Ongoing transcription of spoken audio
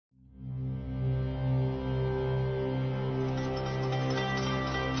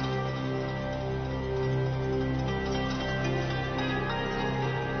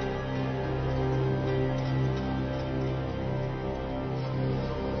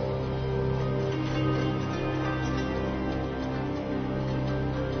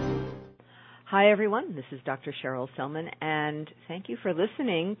Hi, everyone. This is Dr. Cheryl Selman, and thank you for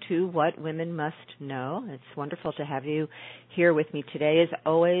listening to What Women Must Know. It's wonderful to have you here with me today. As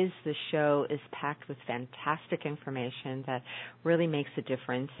always, the show is packed with fantastic information that really makes a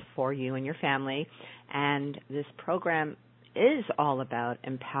difference for you and your family, and this program is all about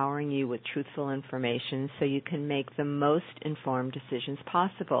empowering you with truthful information so you can make the most informed decisions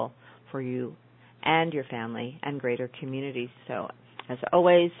possible for you and your family and greater communities. So as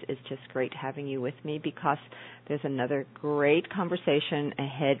always, it's just great having you with me because there's another great conversation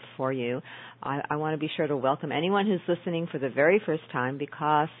ahead for you. I want to be sure to welcome anyone who's listening for the very first time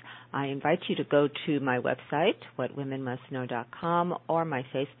because I invite you to go to my website, whatwomenmustknow.com, or my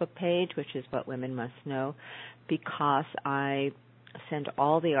Facebook page, which is What Women Must Know, because I send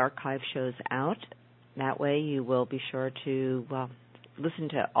all the archive shows out. That way you will be sure to, listen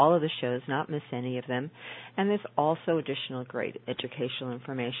to all of the shows, not miss any of them. And there's also additional great educational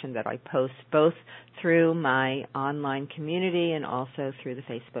information that I post both through my online community and also through the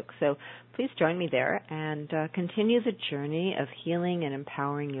Facebook. So please join me there and continue the journey of healing and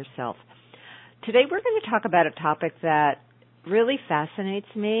empowering yourself. Today we're going to talk about a topic that really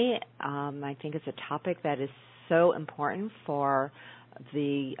fascinates me. I think it's a topic that is so important for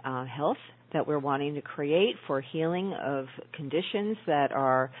the health that we're wanting to create, for healing of conditions that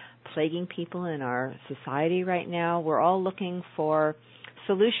are plaguing people in our society right now. We're all looking for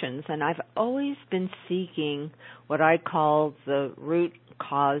solutions, and I've always been seeking what I call the root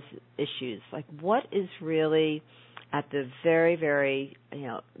cause issues. Like, what is really at the very, very,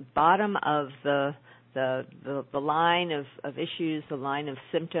 bottom of the line of issues, the line of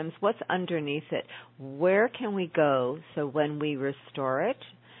symptoms? What's underneath it? Where can we go so when we restore it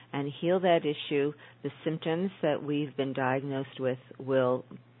and heal that issue, the symptoms that we've been diagnosed with will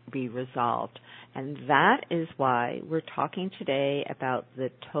be resolved? And that is why we're talking today about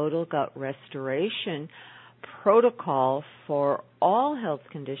the total gut restoration protocol for all health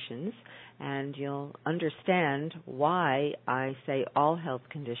conditions. And you'll understand why I say all health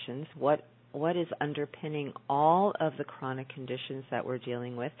conditions, what is underpinning all of the chronic conditions that we're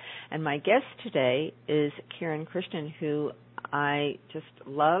dealing with. And my guest today is Kiran, who I just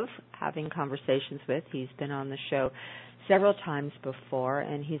love having conversations with. He's been on the show several times before,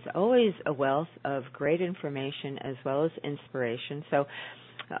 and he's always a wealth of great information as well as inspiration. So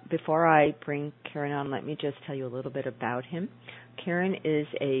before I bring Kiran on, let me just tell you a little bit about him. Kiran is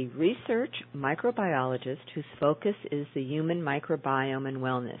a research microbiologist whose focus is the human microbiome and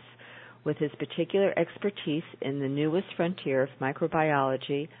wellness. With his particular expertise in the newest frontier of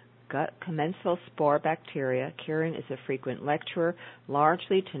microbiology, gut commensal spore bacteria, Kiran is a frequent lecturer,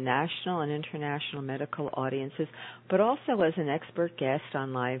 largely to national and international medical audiences, but also as an expert guest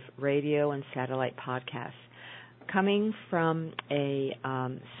on live radio and satellite podcasts. Coming from a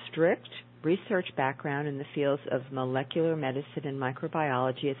strict research background in the fields of molecular medicine and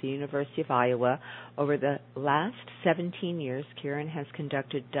microbiology at the University of Iowa, over the last 17 years, Kiran has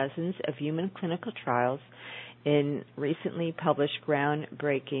conducted dozens of human clinical trials in recently published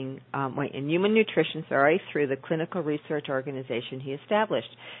in human nutrition, through the clinical research organization he established.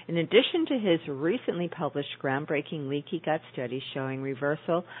 In addition to his recently published groundbreaking leaky gut study showing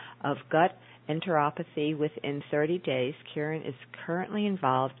reversal of gut enteropathy within 30 days, Kiran is currently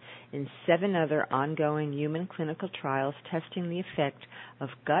involved in 7 other ongoing human clinical trials testing the effect of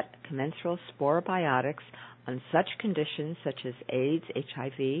gut commensal sporobiotics on such conditions such as AIDS,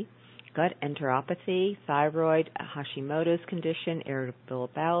 HIV, gut enteropathy, thyroid, Hashimoto's condition, irritable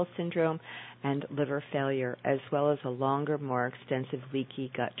bowel syndrome, and liver failure, as well as a longer, more extensive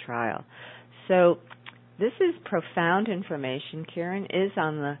leaky gut trial. So this is profound information. Kiran is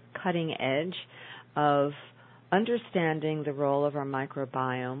on the cutting edge of understanding the role of our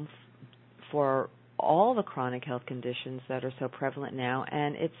microbiome for all the chronic health conditions that are so prevalent now,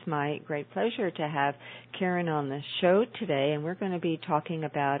 and it's my great pleasure to have Kiran on the show today, and we're going to be talking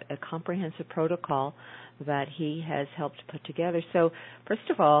about a comprehensive protocol that he has helped put together. So first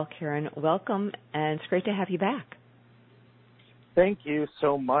of all, Kiran, welcome, and it's great to have you back. Thank you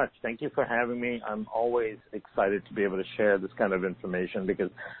so much. Thank you for having me. I'm always excited to be able to share this kind of information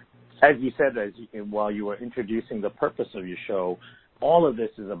because, as you said, while you were introducing the purpose of your show, all of this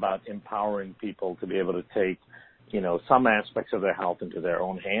is about empowering people to be able to take, some aspects of their health into their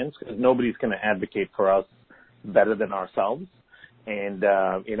own hands, because nobody's going to advocate for us better than ourselves. And,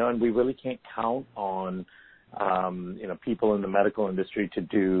 and we really can't count on, people in the medical industry to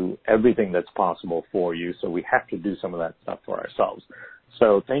do everything that's possible for you. So we have to do some of that stuff for ourselves.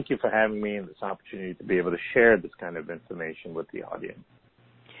 So thank you for having me and this opportunity to be able to share this kind of information with the audience.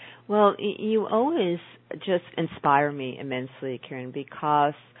 Well, you always just inspire me immensely, Kiran,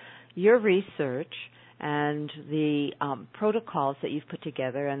 because your research and the protocols that you've put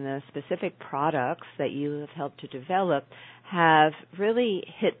together and the specific products that you have helped to develop have really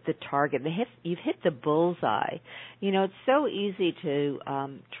hit the target. You've hit the bullseye. You know, it's so easy to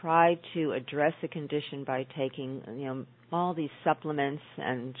try to address a condition by taking, all these supplements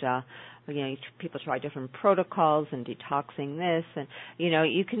and, people try different protocols and detoxing this. And,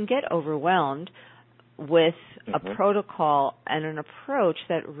 you can get overwhelmed with a protocol and an approach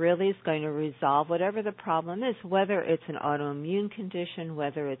that really is going to resolve whatever the problem is, whether it's an autoimmune condition,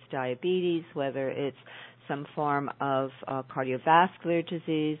 whether it's diabetes, whether it's some form of cardiovascular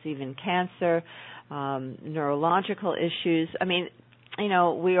disease, even cancer, neurological issues. I mean,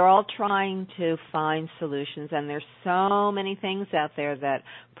 we are all trying to find solutions, and there's so many things out there that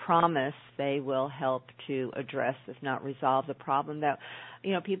promise they will help to address, if not resolve, the problem that,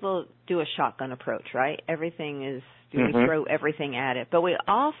 people do a shotgun approach, right? Everything is, we throw everything at it. But we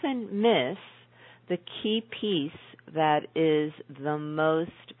often miss the key piece that is the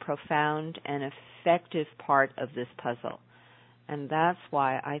most profound and effective part of this puzzle. And that's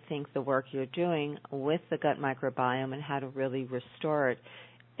why I think the work you're doing with the gut microbiome and how to really restore it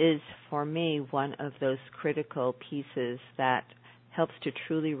is, for me, one of those critical pieces that helps to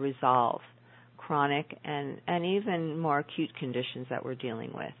truly resolve chronic and even more acute conditions that we're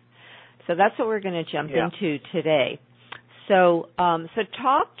dealing with. So that's what we're going to jump into today. So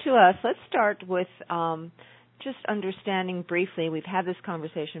talk to us. Let's start with just understanding briefly. We've had this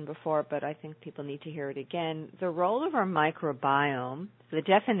conversation before, but I think people need to hear it again. The role of our microbiome, the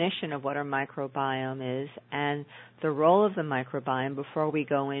definition of what our microbiome is, and the role of the microbiome before we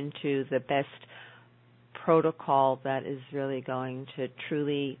go into the best protocol that is really going to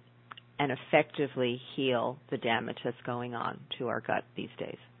truly and effectively heal the damage that's going on to our gut these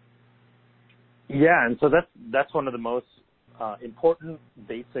days. Yeah, and so that's one of the most important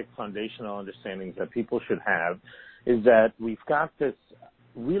basic foundational understandings that people should have, is that we've got this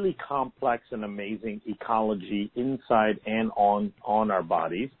really complex and amazing ecology inside and on our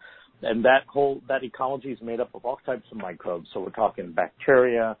bodies, and that ecology is made up of all types of microbes. So we're talking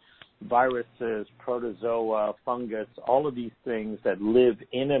bacteria, viruses, protozoa, fungus, all of these things that live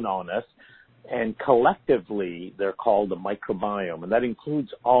in and on us, and collectively they're called the microbiome, and that includes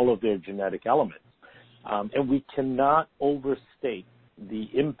all of their genetic elements. And we cannot overstate the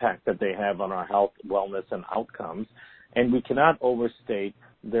impact that they have on our health, wellness, and outcomes, and we cannot overstate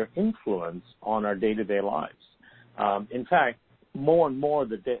their influence on our day-to-day lives. In fact, more and more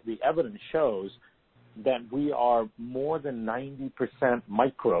the evidence shows that we are more than 90%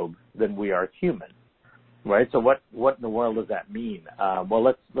 microbe than we are human, right? So what in the world does that mean? Well,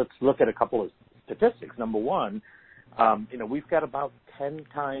 let's look at a couple of statistics. Number one, we've got about 10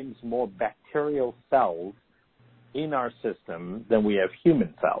 times more bacterial cells in our system than we have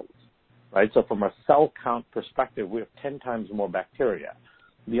human cells, right? So from a cell count perspective, we have 10 times more bacteria.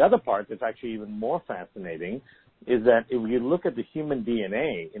 The other part that's actually even more fascinating is that if you look at the human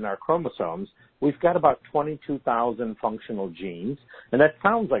DNA in our chromosomes, we've got about 22,000 functional genes, and that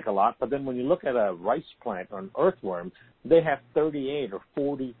sounds like a lot, but then when you look at a rice plant or an earthworm, they have 38 or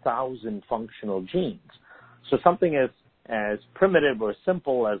 40,000 functional genes. So something as primitive or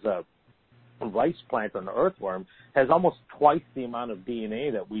simple as a rice plant or an earthworm has almost twice the amount of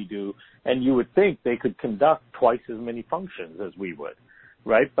DNA that we do, and you would think they could conduct twice as many functions as we would,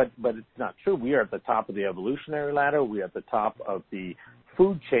 right? But it's not true. We are at the top of the evolutionary ladder. We are at the top of the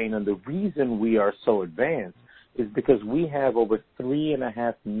food chain, and the reason we are so advanced is because we have over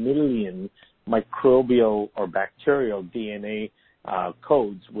 3.5 million microbial or bacterial DNA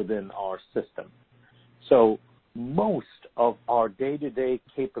codes within our system. So most of our day-to-day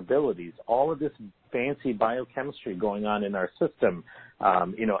capabilities, all of this fancy biochemistry going on in our system,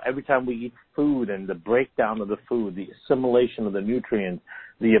 every time we eat food and the breakdown of the food, the assimilation of the nutrients,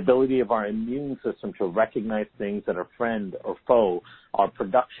 the ability of our immune system to recognize things that are friend or foe, our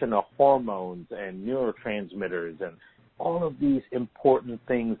production of hormones and neurotransmitters, and all of these important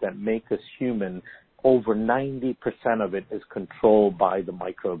things that make us human, over 90% of it is controlled by the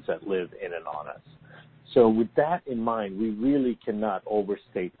microbes that live in and on us. So with that in mind, we really cannot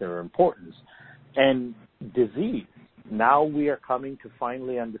overstate their importance. And disease, now we are coming to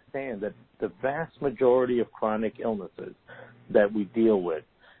finally understand that the vast majority of chronic illnesses that we deal with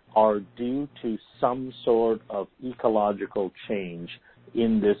are due to some sort of ecological change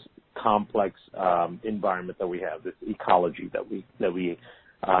in this complex environment that we have, this ecology that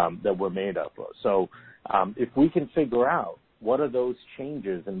we're made up of. So if we can figure out what are those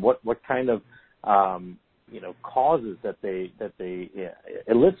changes and what kind of causes that they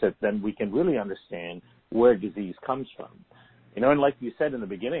elicit, then we can really understand where disease comes from. And like you said in the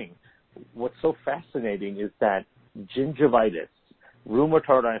beginning, what's so fascinating is that gingivitis,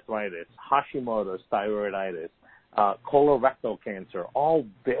 rheumatoid arthritis, Hashimoto's thyroiditis, colorectal cancer, all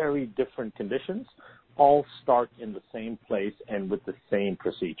very different conditions, all start in the same place and with the same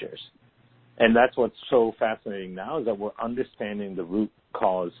procedures. And that's what's so fascinating now, is that we're understanding the root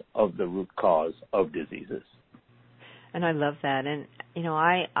cause of diseases. And I love that. And, you know,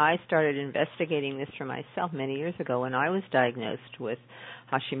 I started investigating this for myself many years ago when I was diagnosed with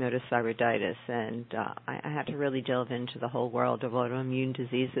Hashimoto's thyroiditis, and I had to really delve into the whole world of autoimmune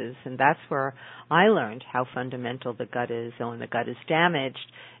diseases. And that's where I learned how fundamental the gut is. And when the gut is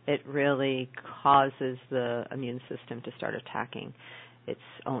damaged, it really causes the immune system to start attacking its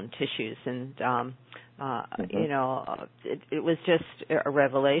own tissues. And, you know, it was just a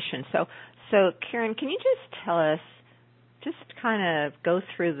revelation. So, Kiran, can you just tell us, just kind of go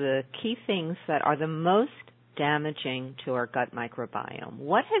through the key things that are the most damaging to our gut microbiome?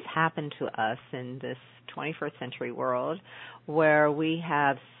 What has happened to us in this 21st century world where we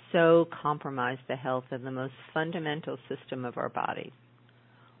have so compromised the health of the most fundamental system of our body?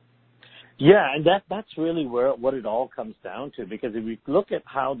 Yeah, and that's really what it all comes down to, because if we look at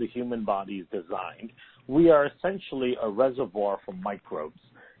how the human body is designed, we are essentially a reservoir for microbes.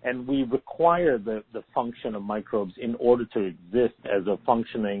 And we require the function of microbes in order to exist as a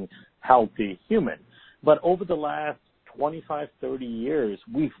functioning, healthy human. But over the last 25, 30 years,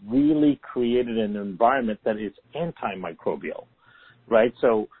 we've really created an environment that is antimicrobial, right?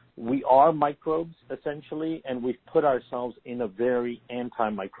 So we are microbes, essentially, and we've put ourselves in a very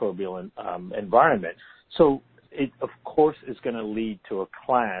antimicrobial environment. So it, of course, is going to lead to a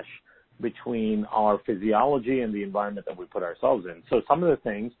clash between our physiology and the environment that we put ourselves in. So some of the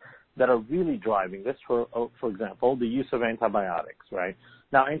things that are really driving this, for example, the use of antibiotics, right?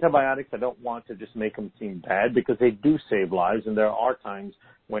 Now, antibiotics, I don't want to just make them seem bad, because they do save lives, and there are times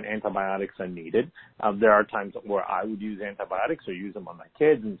when antibiotics are needed. There are times where I would use antibiotics or use them on my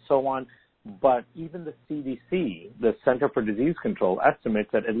kids and so on. But even the CDC, the Center for Disease Control, estimates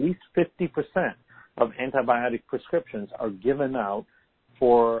that at least 50% of antibiotic prescriptions are given out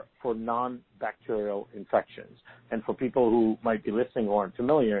for non-bacterial infections. And for people who might be listening who aren't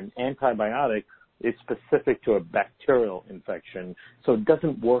familiar, an antibiotic is specific to a bacterial infection. So it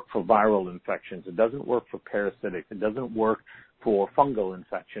doesn't work for viral infections. It doesn't work for parasitic. It doesn't work for fungal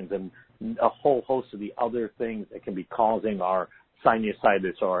infections and a whole host of the other things that can be causing our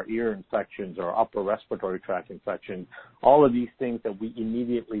sinusitis or our ear infections or upper respiratory tract infections. All of these things that we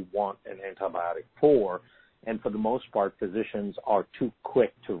immediately want an antibiotic for. And for the most part, physicians are too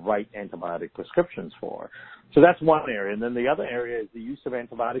quick to write antibiotic prescriptions for. So that's one area. And then the other area is the use of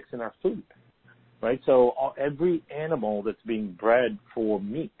antibiotics in our food, right? So every animal that's being bred for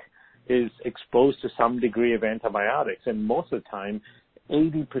meat is exposed to some degree of antibiotics. And most of the time,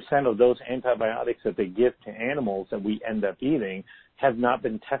 80% of those antibiotics that they give to animals that we end up eating have not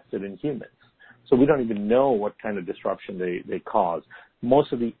been tested in humans. So we don't even know what kind of disruption they cause.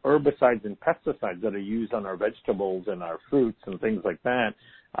 Most of the herbicides and pesticides that are used on our vegetables and our fruits and things like that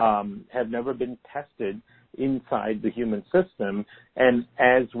have never been tested inside the human system. And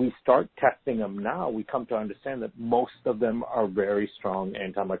as we start testing them now, we come to understand that most of them are very strong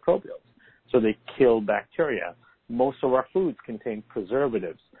antimicrobials. So they kill bacteria. Most of our foods contain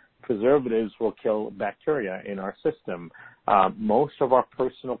preservatives. Preservatives will kill bacteria in our system. Most of our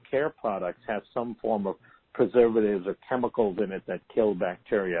personal care products have some form of preservatives or chemicals in it that kill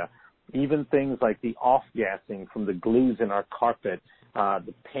bacteria. Even things like the off-gassing from the glues in our carpet,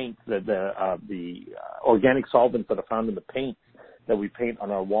 the paint, the organic solvents that are found in the paints that we paint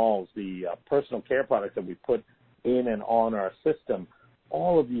on our walls, the personal care products that we put in and on our system,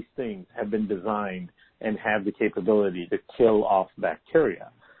 all of these things have been designed and have the capability to kill off bacteria.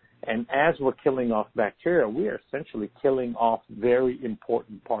 And as we're killing off bacteria, we are essentially killing off very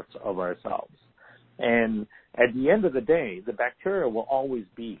important parts of ourselves. And at the end of the day, the bacteria will always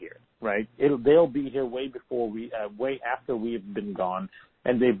be here, right? They'll be here way after we've been gone,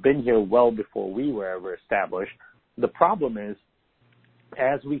 and they've been here well before we were ever established. The problem is,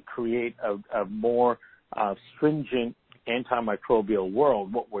 as we create a more stringent antimicrobial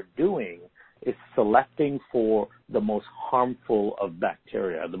world, what we're doing is selecting for the most harmful of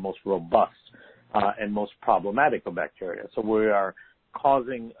bacteria, the most robust and most problematic of bacteria. So we are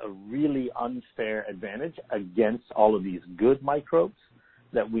causing a really unfair advantage against all of these good microbes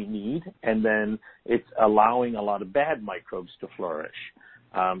that we need, and then it's allowing a lot of bad microbes to flourish.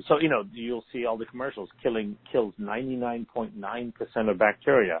 So, you'll see all the commercials, kills 99.9% of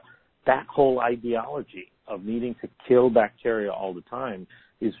bacteria. That whole ideology of needing to kill bacteria all the time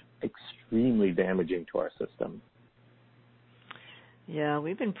is extremely damaging to our system. Yeah,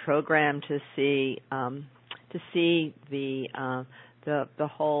 we've been programmed to see the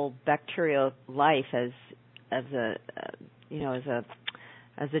whole bacterial life as a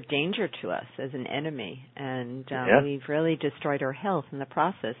as a danger to us, as an enemy, and we've really destroyed our health in the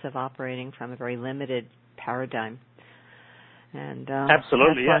process of operating from a very limited paradigm. And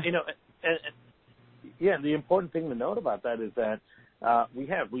absolutely, the important thing to note about that is that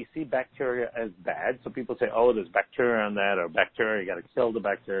we see bacteria as bad. So people say, oh, there's bacteria on that, or bacteria, you got to kill the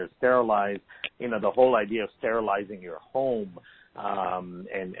bacteria, sterilize. The whole idea of sterilizing your home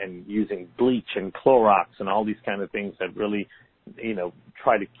and using bleach and Clorox and all these kind of things that really,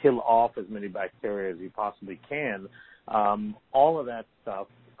 try to kill off as many bacteria as you possibly can. All of that stuff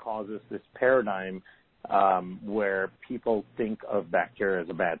causes this paradigm where people think of bacteria as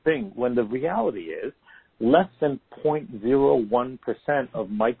a bad thing, when the reality is less than 0.01%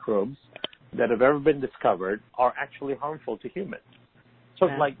 of microbes that have ever been discovered are actually harmful to humans. So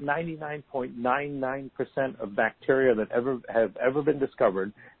it's like 99.99% of bacteria that have ever been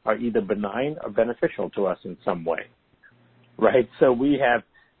discovered are either benign or beneficial to us in some way, right? So we have,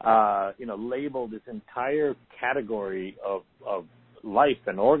 labeled this entire category of life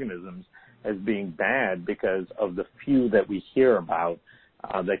and organisms as being bad because of the few that we hear about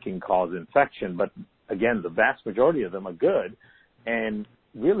that can cause infection. But again, the vast majority of them are good, and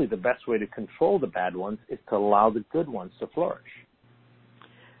really the best way to control the bad ones is to allow the good ones to flourish.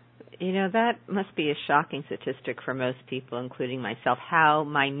 That must be a shocking statistic for most people, including myself, how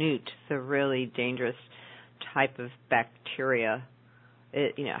minute the really dangerous type of bacteria,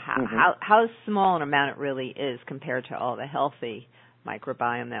 how small an amount it really is compared to all the healthy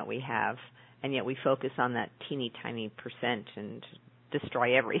microbiome that we have, and yet we focus on that teeny tiny percent and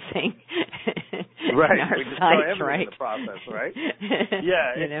destroy everything. Right, in our we destroy sight, everything right? in the process, right?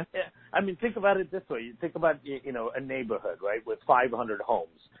 Yeah, I mean, think about it this way. You think about, a neighborhood, right, with 500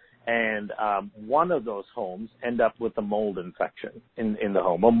 homes, and one of those homes end up with a mold infection in the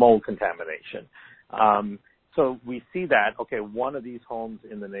home, or mold contamination. So we see that, okay, one of these homes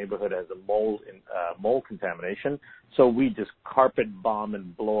in the neighborhood has a mold contamination, so we just carpet bomb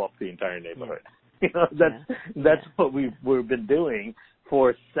and blow up the entire neighborhood. That's what we've been doing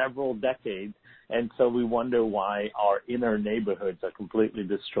for several decades, and so we wonder why our inner neighborhoods are completely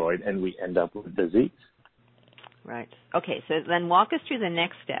destroyed and we end up with disease. Right. Okay, so then walk us through the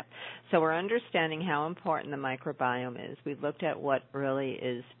next step. So we're understanding how important the microbiome is. We've looked at what really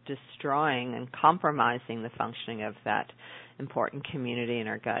is destroying and compromising the functioning of that important community in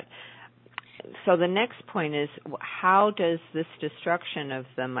our gut. So the next point is, how does this destruction of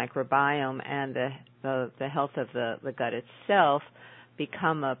the microbiome and the health of the gut itself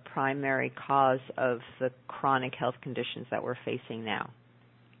become a primary cause of the chronic health conditions that we're facing now?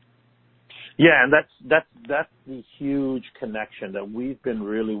 Yeah, and that's the huge connection that we've been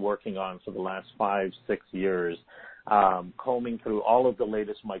really working on for the last 5-6 years, combing through all of the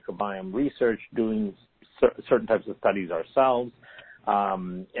latest microbiome research, doing certain types of studies ourselves,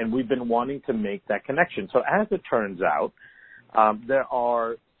 and we've been wanting to make that connection. So as it turns out, there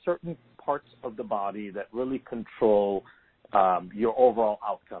are certain parts of the body that really control your overall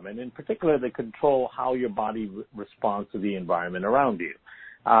outcome, and in particular, they control how your body responds to the environment around you.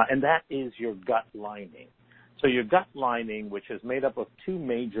 And that is your gut lining. So your gut lining, which is made up of two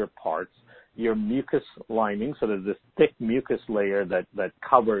major parts, your mucus lining, so there's this thick mucus layer that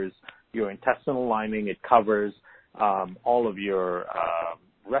covers your intestinal lining. It covers all of your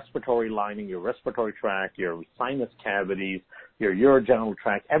respiratory lining, your respiratory tract, your sinus cavities, your urogenital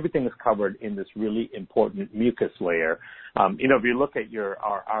tract. Everything is covered in this really important mucus layer. If you look at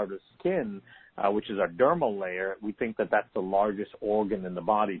our outer skin, which is our dermal layer, we think that that's the largest organ in the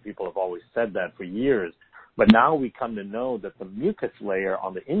body. People have always said that for years. But now we come to know that the mucus layer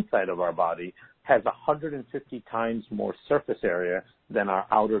on the inside of our body has 150 times more surface area than our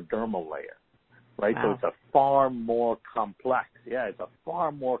outer dermal layer, right? Wow. So it's a far more complex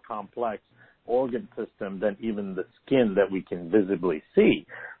organ system than even the skin that we can visibly see.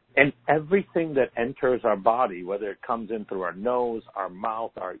 And everything that enters our body, whether it comes in through our nose, our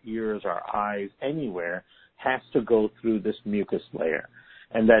mouth, our ears, our eyes, anywhere, has to go through this mucus layer.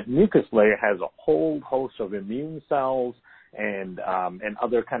 And that mucus layer has a whole host of immune cells and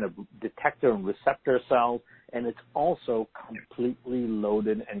other kind of detector and receptor cells, and it's also completely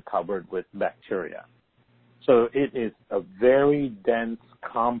loaded and covered with bacteria. So it is a very dense,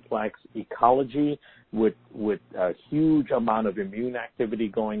 complex ecology with a huge amount of immune activity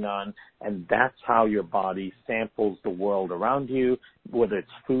going on, and that's how your body samples the world around you, whether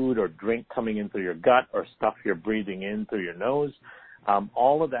it's food or drink coming in through your gut or stuff you're breathing in through your nose.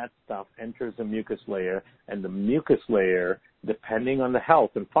 All of that stuff enters the mucus layer, and the mucus layer, depending on the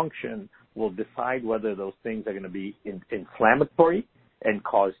health and function, will decide whether those things are going to be inflammatory and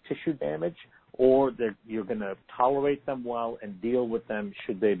cause tissue damage, or that you're going to tolerate them well and deal with them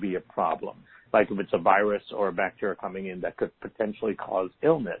should they be a problem, like if it's a virus or a bacteria coming in that could potentially cause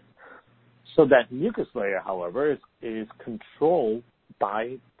illness. So that mucus layer, however, is controlled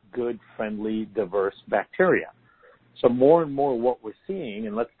by good, friendly, diverse bacteria. So more and more what we're seeing,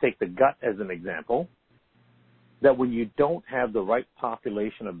 and let's take the gut as an example, that when you don't have the right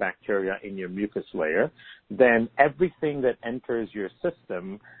population of bacteria in your mucus layer, then everything that enters your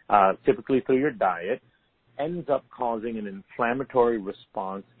system, typically through your diet, ends up causing an inflammatory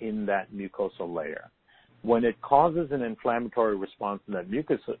response in that mucosal layer. When it causes an inflammatory response in that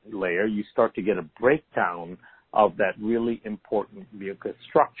mucus layer, you start to get a breakdown of that really important mucus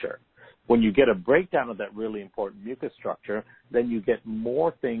structure. When you get a breakdown of that really important mucus structure, then you get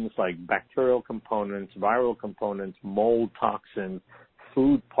more things like bacterial components, viral components, mold toxins,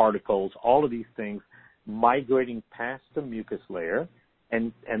 food particles, all of these things migrating past the mucus layer,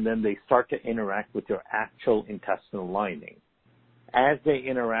 and then they start to interact with your actual intestinal lining. As they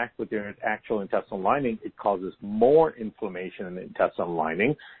interact with your actual intestinal lining, it causes more inflammation in the intestinal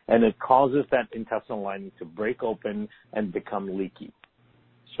lining, and it causes that intestinal lining to break open and become leaky.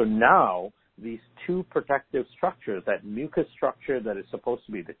 So now, these two protective structures, that mucus structure that is supposed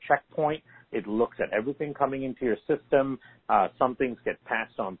to be the checkpoint, it looks at everything coming into your system. Some things get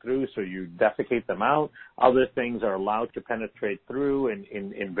passed on through, so you defecate them out. Other things are allowed to penetrate through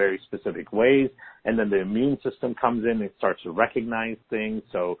in very specific ways. And then the immune system comes in and starts to recognize things,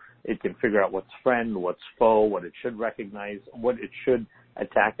 so it can figure out what's friend, what's foe, what it should recognize, what it should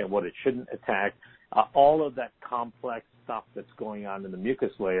attack, and what it shouldn't attack. All of that complex stuff that's going on in the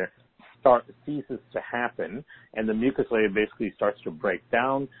mucus layer ceases to happen, and the mucus layer basically starts to break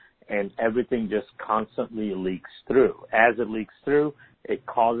down, and everything just constantly leaks through. As it leaks through, it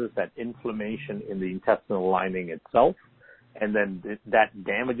causes that inflammation in the intestinal lining itself, and then that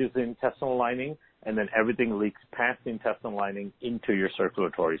damages the intestinal lining, and then everything leaks past the intestinal lining into your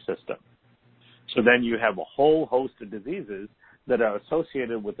circulatory system. So then you have a whole host of diseases that are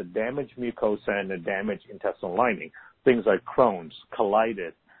associated with a damaged mucosa and a damaged intestinal lining. Things like Crohn's,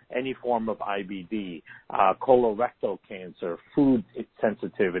 colitis, any form of IBD, colorectal cancer, food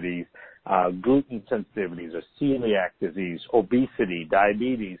sensitivities, gluten sensitivities, or celiac disease, obesity,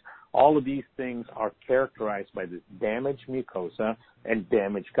 diabetes. All of these things are characterized by this damaged mucosa and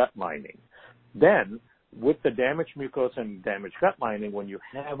damaged gut lining. Then, with the damaged mucosa and damaged gut lining, when you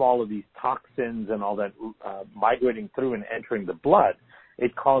have all of these toxins and all that migrating through and entering the blood,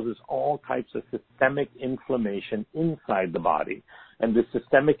 it causes all types of systemic inflammation inside the body. And this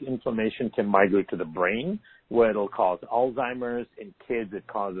systemic inflammation can migrate to the brain, where it'll cause Alzheimer's. In kids, it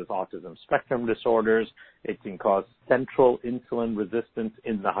causes autism spectrum disorders. It can cause central insulin resistance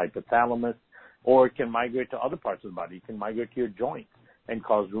in the hypothalamus, or it can migrate to other parts of the body. It can migrate to your joints and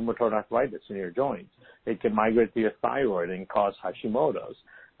cause rheumatoid arthritis in your joints. It can migrate to your thyroid and cause Hashimoto's.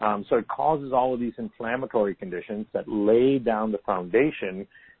 So it causes all of these inflammatory conditions that lay down the foundation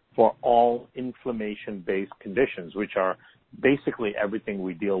for all inflammation-based conditions, which are basically everything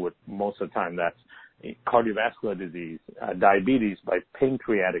we deal with most of the time. That's cardiovascular disease, diabetes by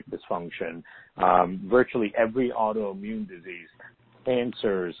pancreatic dysfunction, virtually every autoimmune disease,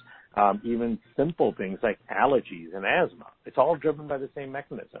 cancers, even simple things like allergies and asthma. It's all driven by the same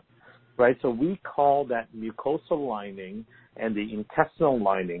mechanism, right? So we call that mucosal lining and the intestinal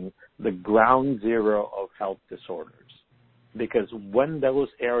lining the ground zero of health disorders, because when those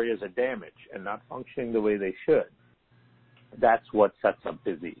areas are damaged and not functioning the way they should, that's what sets up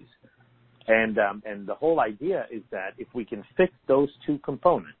disease. And the whole idea is that if we can fix those two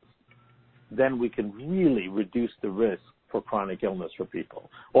components, then we can really reduce the risk for chronic illness for people.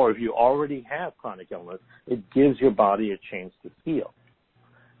 Or if you already have chronic illness, it gives your body a chance to heal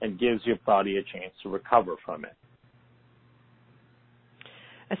and gives your body a chance to recover from it.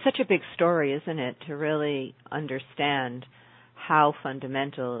 It's such a big story, isn't it, to really understand how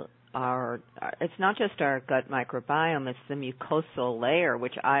fundamental it's not just our gut microbiome, it's the mucosal layer,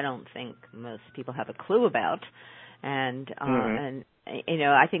 which I don't think most people have a clue about. And you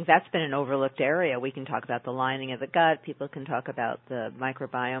know, I think that's been an overlooked area. We can talk about the lining of the gut, people can talk about the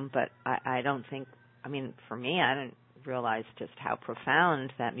microbiome, but I don't think, I mean, for me, I didn't realize just how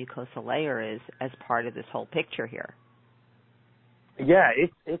profound that mucosal layer is as part of this whole picture here. Yeah,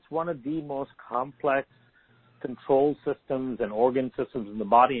 it's one of the most complex control systems and organ systems in the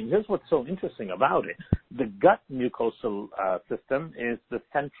body. And here's what's so interesting about it. The gut mucosal system is the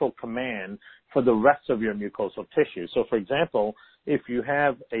central command for the rest of your mucosal tissue. So, for example, if you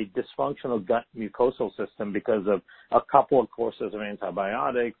have a dysfunctional gut mucosal system because of a couple of courses of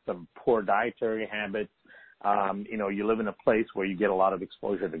antibiotics, some poor dietary habits, you live in a place where you get a lot of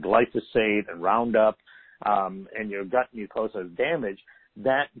exposure to glyphosate and Roundup, and your gut mucosa is damaged,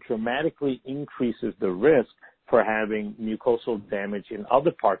 that dramatically increases the risk for having mucosal damage in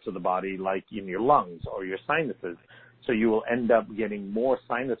other parts of the body, like in your lungs or your sinuses. So you will end up getting more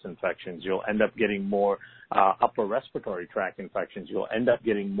sinus infections. You'll end up getting more upper respiratory tract infections. You'll end up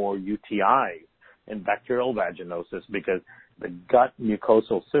getting more UTIs and bacterial vaginosis, because the gut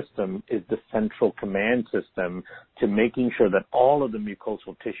mucosal system is the central command system to making sure that all of the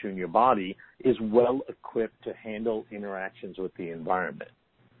mucosal tissue in your body is well equipped to handle interactions with the environment.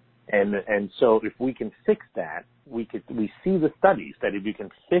 And so if we can fix that, we see the studies that if you can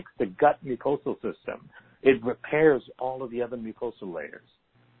fix the gut mucosal system, it repairs all of the other mucosal layers.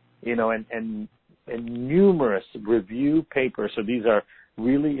 And numerous review papers. So these are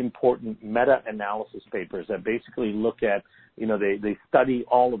really important meta-analysis papers that basically look at, they study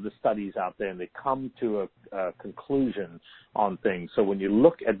all of the studies out there and they come to a conclusion on things. So when you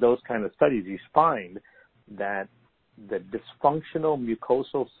look at those kind of studies, you find that the dysfunctional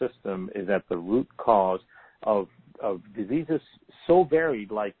mucosal system is at the root cause of diseases so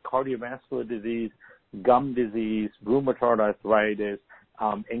varied, like cardiovascular disease, gum disease, rheumatoid arthritis,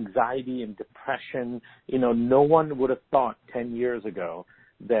 anxiety and depression. No one would have thought 10 years ago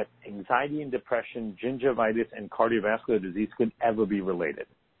that anxiety and depression, gingivitis, and cardiovascular disease could ever be related,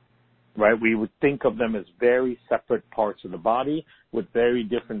 right? We would think of them as very separate parts of the body with very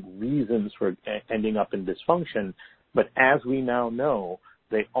different reasons for ending up in dysfunction. But as we now know,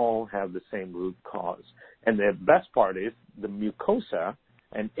 they all have the same root cause. And the best part is the mucosa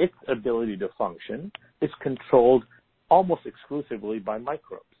and its ability to function is controlled almost exclusively by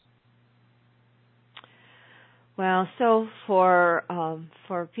microbes. Well, so for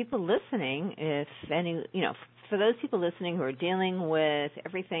people listening, for those people listening who are dealing with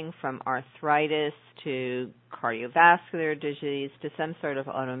everything from arthritis to cardiovascular disease to some sort of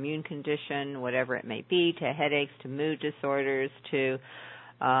autoimmune condition, whatever it may be, to headaches, to mood disorders, to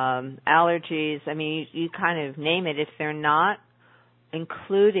allergies, you kind of name it. If they're not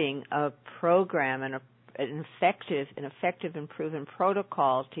including a program and an effective and proven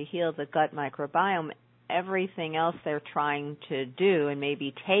protocol to heal the gut microbiome, everything else they're trying to do and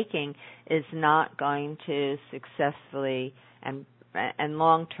maybe taking is not going to successfully and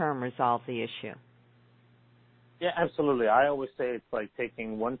long-term resolve the issue. Yeah, absolutely. I always say it's like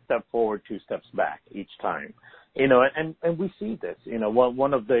taking one step forward, two steps back each time. And we see this.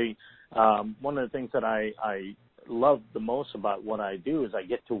 One of the things that I love the most about what I do is I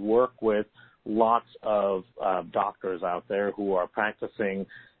get to work with lots of doctors out there who are practicing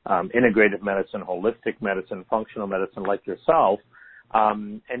integrative medicine, holistic medicine, functional medicine like yourself.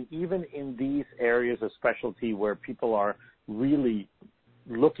 And even in these areas of specialty where people are really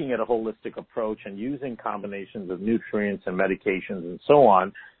looking at a holistic approach and using combinations of nutrients and medications and so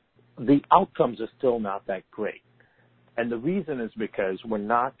on, the outcomes are still not that great. And the reason is because we're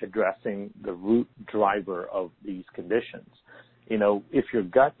not addressing the root driver of these conditions. If your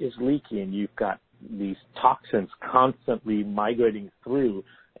gut is leaky and you've got these toxins constantly migrating through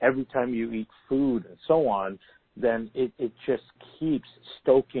every time you eat food and so on, then it just keeps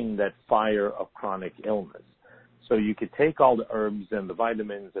stoking that fire of chronic illness. So you could take all the herbs and the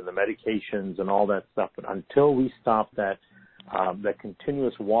vitamins and the medications and all that stuff, but until we stop that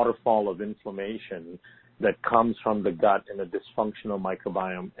continuous waterfall of inflammation that comes from the gut and a dysfunctional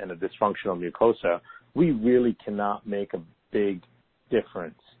microbiome and a dysfunctional mucosa, we really cannot make a big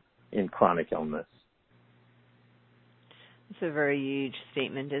difference in chronic illness. It's a very huge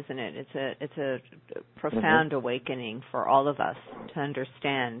statement, isn't it? It's a profound awakening for all of us to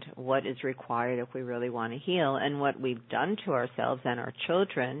understand what is required if we really want to heal, and what we've done to ourselves and our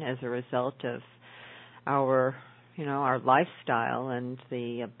children as a result of our lifestyle and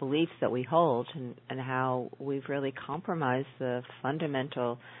the beliefs that we hold, and how we've really compromised the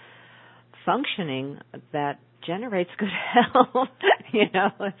fundamental functioning that generates good health.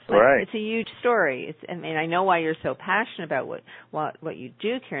 It's a huge story. I know why you're so passionate about what you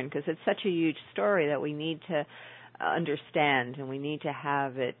do, Kiran, because it's such a huge story that we need to understand, and we need to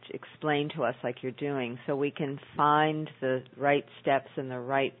have it explained to us like you're doing, so we can find the right steps and the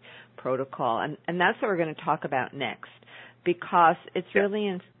right protocol. And that's what we're going to talk about next, because it's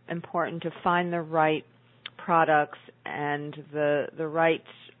really important to find the right products and the right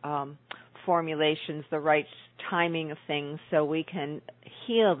formulations, the right timing of things, so we can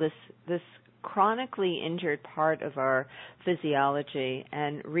heal this chronically injured part of our physiology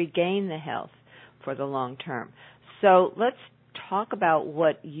and regain the health for the long term. So let's talk about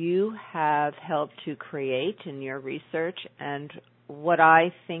what you have helped to create in your research and what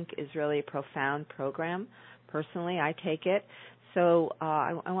I think is really a profound program. Personally, I take it. So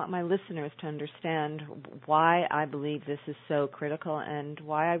I want my listeners to understand why I believe this is so critical and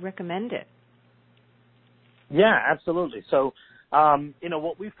why I recommend it. Yeah, absolutely. So,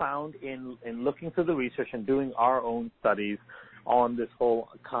 what we found in looking through the research and doing our own studies on this whole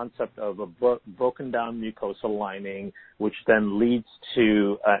concept of a broken down mucosal lining, which then leads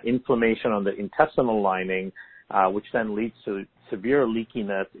to inflammation on the intestinal lining, which then leads to severe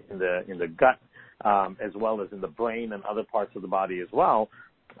leakiness in the gut, as well as in the brain and other parts of the body as well.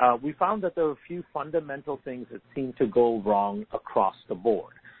 We found that there were a few fundamental things that seem to go wrong across the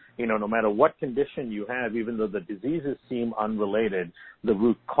board. No matter what condition you have, even though the diseases seem unrelated, the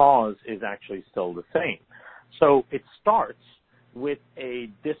root cause is actually still the same. So it starts with a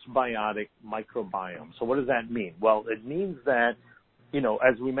dysbiotic microbiome. So what does that mean? Well, it means that,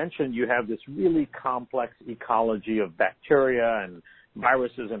 as we mentioned, you have this really complex ecology of bacteria and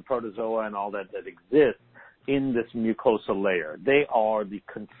viruses and protozoa and all that exists in this mucosal layer. They are the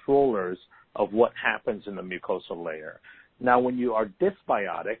controllers of what happens in the mucosal layer. Now, when you are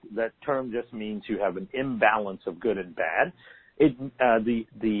dysbiotic, that term just means you have an imbalance of good and bad.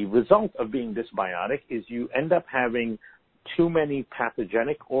 The result of being dysbiotic is you end up having too many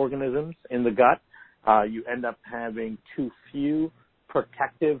pathogenic organisms in the gut. You end up having too few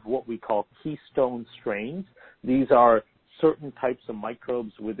protective, what we call keystone strains. These are certain types of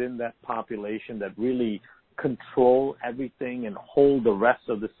microbes within that population that really control everything and hold the rest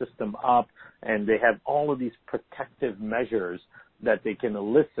of the system up, and they have all of these protective measures that they can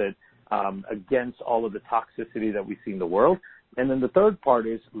elicit against all of the toxicity that we see in the world. And then the third part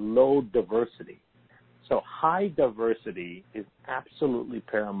is low diversity. So high diversity is absolutely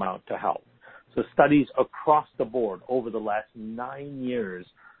paramount to health. So studies across the board over the last 9 years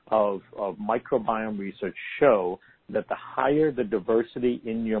of microbiome research show that the higher the diversity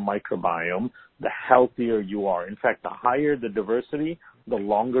in your microbiome, the healthier you are. In fact, the higher the diversity, the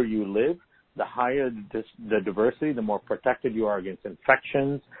longer you live. The higher the diversity, the more protected you are against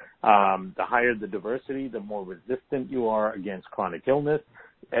infections. The higher the diversity, the more resistant you are against chronic illness.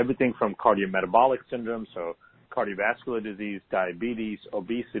 Everything from cardiometabolic syndrome, so cardiovascular disease, diabetes,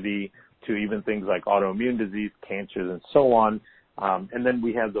 obesity, to even things like autoimmune disease, cancers, and so on. And then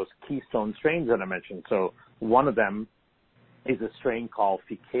we have those keystone strains that I mentioned. So one of them is a strain called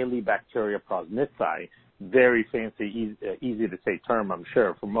Faecalibacteria prausnitzii. Very fancy, easy to say term, I'm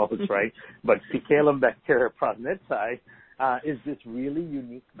sure, for most, right? But Faecalibacteria prausnitzii is this really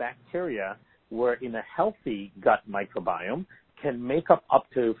unique bacteria where in a healthy gut microbiome can make up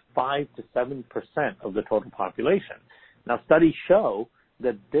to 5 to 7% of the total population. Now, studies show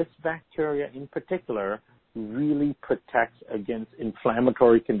that this bacteria in particular really protects against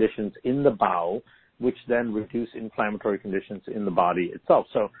inflammatory conditions in the bowel, which then reduce inflammatory conditions in the body itself.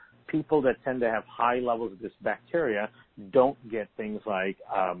 So people that tend to have high levels of this bacteria don't get things like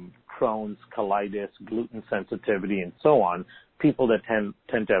Crohn's, colitis, gluten sensitivity, and so on. People that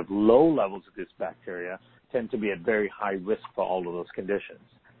tend to have low levels of this bacteria tend to be at very high risk for all of those conditions.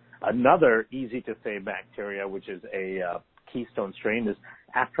 Another easy-to-say bacteria, which is a keystone strain, is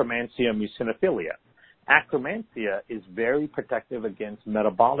Akkermansia muciniphila. Akkermansia is very protective against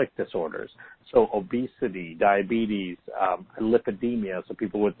metabolic disorders, so obesity, diabetes, lipidemia, so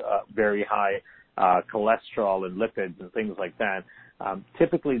people with very high cholesterol and lipids and things like that.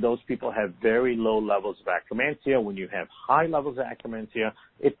 Typically, those people have very low levels of Akkermansia. When you have high levels of Akkermansia,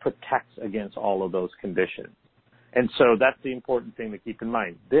 it protects against all of those conditions. And so that's the important thing to keep in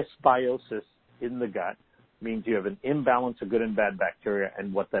mind. Dysbiosis in the gut means you have an imbalance of good and bad bacteria,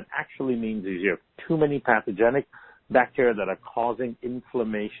 and what that actually means is you have too many pathogenic bacteria that are causing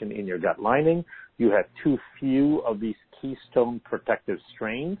inflammation in your gut lining. You have too few of these keystone protective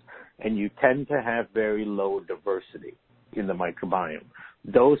strains, and you tend to have very low diversity in the microbiome.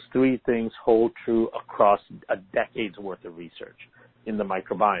 Those three things hold true across a decade's worth of research in the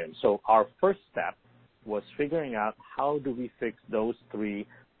microbiome. So our first step was figuring out how do we fix those three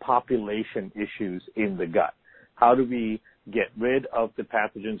population issues in the gut. How do we get rid of the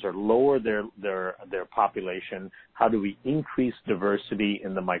pathogens or lower their population? How do we increase diversity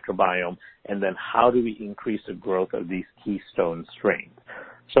in the microbiome? And then how do we increase the growth of these keystone strains?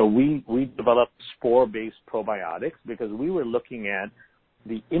 So we developed spore-based probiotics because we were looking at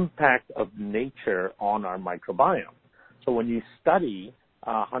the impact of nature on our microbiome. So when you study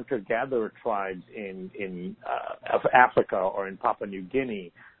hunter-gatherer tribes in Africa or in Papua New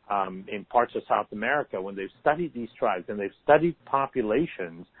Guinea, in parts of South America, when they've studied these tribes and they've studied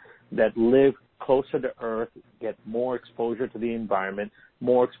populations that live closer to earth, get more exposure to the environment,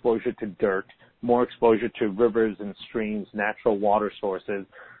 more exposure to dirt, more exposure to rivers and streams, natural water sources,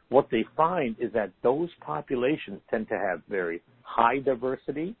 what they find is that those populations tend to have very high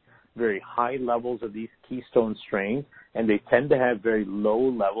diversity, very high levels of these keystone strains, and they tend to have very low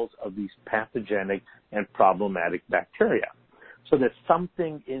levels of these pathogenic and problematic bacteria. So there's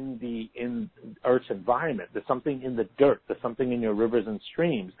something in Earth's environment, there's something in the dirt, there's something in your rivers and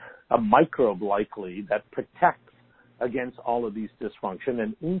streams, a microbe likely that protects against all of these dysfunction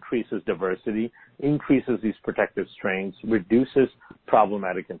and increases diversity, increases these protective strains, reduces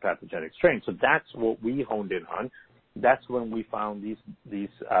problematic and pathogenic strains. So that's what we honed in on. That's when we found these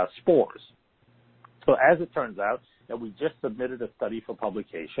spores. So as it turns out, that we just submitted a study for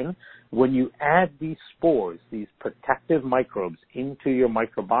publication. When you add these spores, these protective microbes into your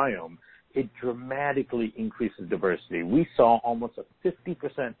microbiome, it dramatically increases diversity. We saw almost a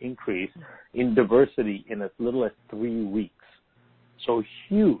 50% increase in diversity in as little as 3 weeks. So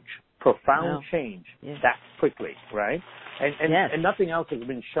huge, profound change that quickly, right? And nothing else has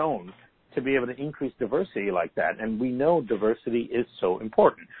been shown to be able to increase diversity like that. And we know diversity is so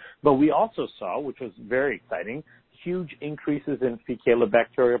important. But we also saw, which was very exciting, huge increases in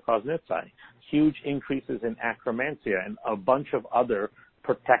Faecalibacteria prosnitzi, huge increases in Akkermansia, and a bunch of other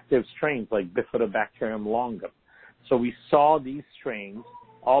protective strains like Bifidobacterium longum. So we saw these strains,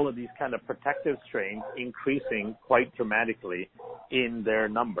 all of these kind of protective strains, increasing quite dramatically in their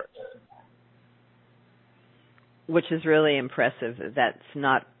numbers. Which is really impressive. That's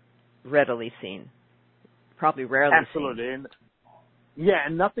not readily seen. Probably rarely seen. Absolutely. Yeah,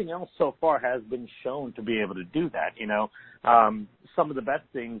 and nothing else so far has been shown to be able to do that. You know, some of the best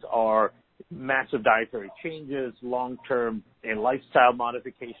things are massive dietary changes, long-term and lifestyle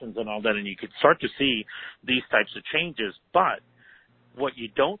modifications and all that, and you could start to see these types of changes. But what you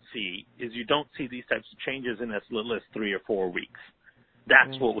don't see is you don't see these types of changes in as little as 3 or 4 weeks.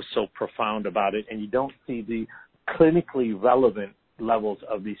 That's what was so profound about it, and you don't see the clinically relevant levels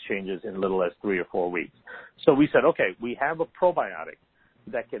of these changes in little as 3 or 4 weeks. So we said, okay, we have a probiotic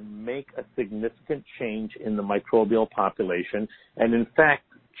that can make a significant change in the microbial population, and in fact,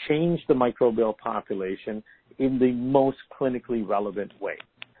 change the microbial population in the most clinically relevant way,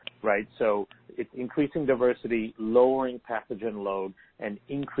 right? So it's increasing diversity, lowering pathogen load, and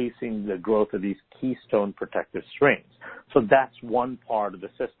increasing the growth of these keystone protective strains. So that's one part of the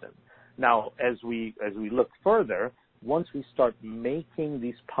system. Now, as we look further, once we start making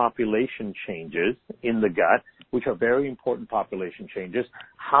these population changes in the gut, which are very important population changes,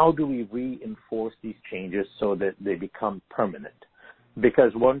 how do we reinforce these changes so that they become permanent?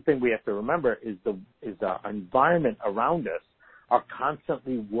 Because one thing we have to remember is the environment around us are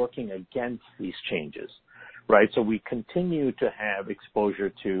constantly working against these changes, right? So we continue to have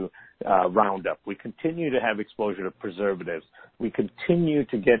exposure to Roundup. We continue to have exposure to preservatives. We continue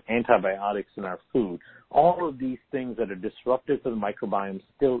to get antibiotics in our food. All of these things that are disruptive to the microbiome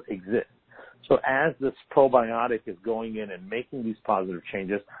still exist. So as this probiotic is going in and making these positive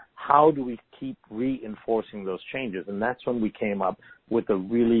changes, how do we keep reinforcing those changes? And that's when we came up with a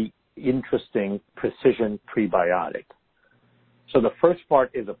really interesting precision prebiotic. So the first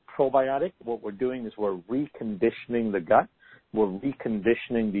part is a probiotic. What we're doing is we're reconditioning the gut. We're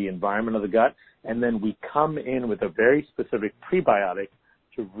reconditioning the environment of the gut. And then we come in with a very specific prebiotic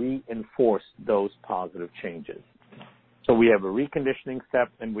to reinforce those positive changes. So we have a reconditioning step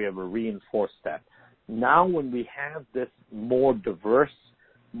and we have a reinforce step. Now when we have this more diverse,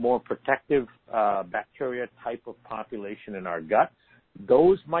 more protective bacteria type of population in our gut,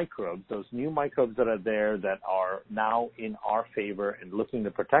 those microbes, those new microbes that are there that are now in our favor and looking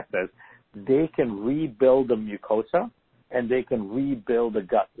to protect us, they can rebuild the mucosa and they can rebuild the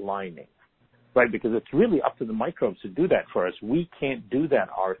gut lining, right? Because it's really up to the microbes to do that for us. We can't do that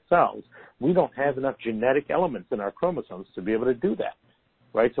ourselves. We don't have enough genetic elements in our chromosomes to be able to do that,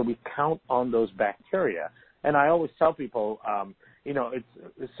 right? So we count on those bacteria. And I always tell people,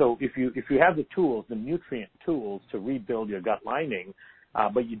 so if you have the tools, the nutrient tools to rebuild your gut lining,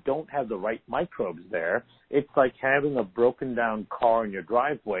 but you don't have the right microbes there, it's like having a broken down car in your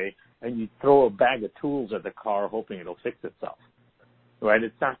driveway and you throw a bag of tools at the car hoping it'll fix itself, right?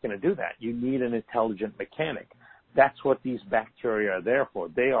 It's not going to do that. You need an intelligent mechanic. That's what these bacteria are there for.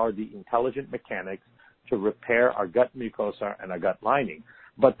 They are the intelligent mechanics to repair our gut mucosa and our gut lining.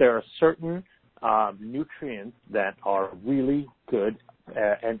 But there are certain nutrients that are really good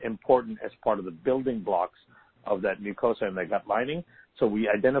and important as part of the building blocks of that mucosa and the gut lining. So we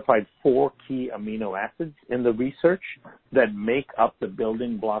identified 4 key amino acids in the research that make up the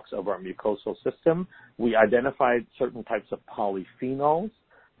building blocks of our mucosal system. We identified certain types of polyphenols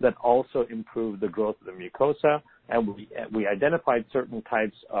that also improve the growth of the mucosa, and we identified certain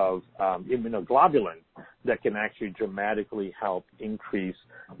types of immunoglobulins that can actually dramatically help increase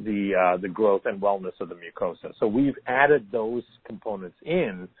the growth and wellness of the mucosa. So we've added those components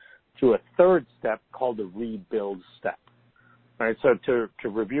in to a third step called the rebuild step. All right, so to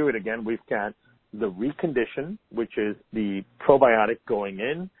review it again, we've got the recondition, which is the probiotic going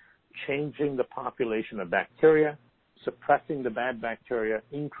in, changing the population of bacteria, suppressing the bad bacteria,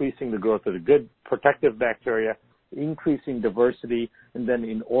 increasing the growth of the good protective bacteria, increasing diversity, and then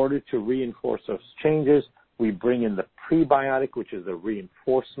in order to reinforce those changes, we bring in the prebiotic, which is the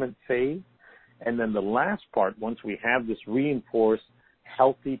reinforcement phase. And then the last part, once we have this reinforced,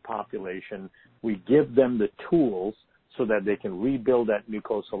 healthy population, we give them the tools so that they can rebuild that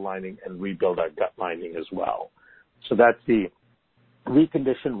mucosal lining and rebuild our gut lining as well. So that's the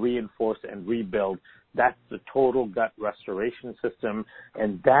recondition, reinforce, and rebuild. That's the total gut restoration system,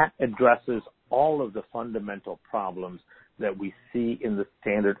 and that addresses all of the fundamental problems that we see in the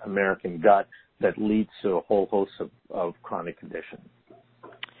standard American gut that leads to a whole host of chronic conditions.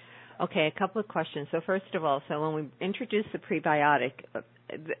 Okay, a couple of questions. So first of all, so when we introduce the prebiotic,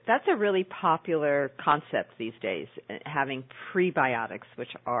 that's a really popular concept these days, having prebiotics, which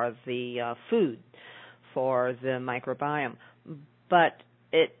are the food for the microbiome. But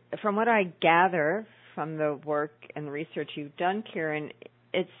from what I gather from the work and research you've done, Kiran,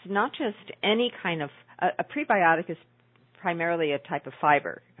 it's not just any kind of a prebiotic is primarily a type of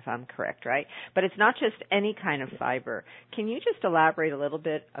fiber, if I'm correct, right? But it's not just any kind of fiber. Can you just elaborate a little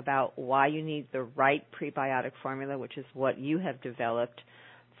bit about why you need the right prebiotic formula, which is what you have developed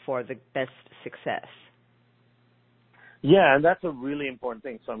for the best success? Yeah, and that's a really important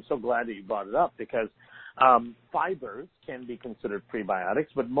thing. So I'm so glad that you brought it up because fibers can be considered prebiotics,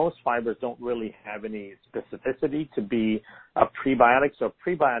 but most fibers don't really have any specificity to be a prebiotic. So a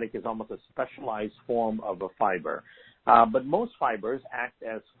prebiotic is almost a specialized form of a fiber. But most fibers act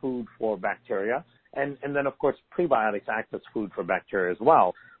as food for bacteria, and then, of course, prebiotics act as food for bacteria as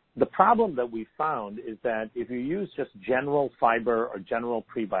well. The problem that we found is that if you use just general fiber or general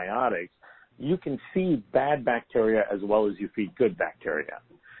prebiotics, you can feed bad bacteria as well as you feed good bacteria,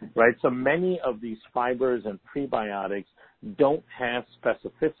 right? So many of these fibers and prebiotics don't have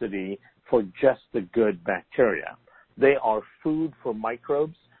specificity for just the good bacteria. They are food for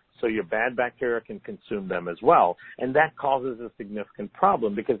microbes, so your bad bacteria can consume them as well. And that causes a significant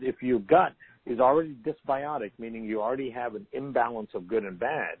problem because if your gut is already dysbiotic, meaning you already have an imbalance of good and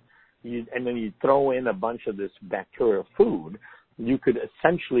bad, and then you throw in a bunch of this bacterial food, you could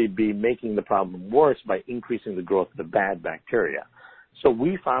essentially be making the problem worse by increasing the growth of the bad bacteria. So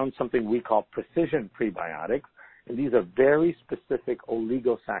we found something we call precision prebiotics, and these are very specific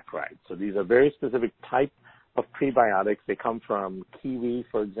oligosaccharides. So these are very specific type of prebiotics. They come from kiwi,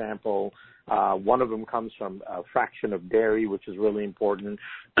 for example. One of them comes from a fraction of dairy, which is really important.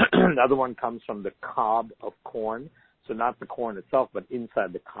 Another one comes from the cob of corn. So not the corn itself, but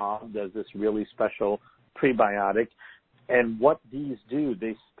inside the cob, there's this really special prebiotic. And what these do,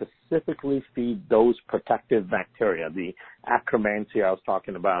 they specifically feed those protective bacteria, the Akkermansia I was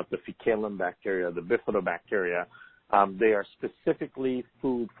talking about, the Fecalum bacteria, the Bifidobacteria. They are specifically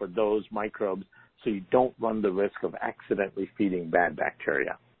food for those microbes, so you don't run the risk of accidentally feeding bad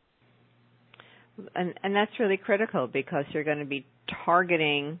bacteria. And that's really critical because you're going to be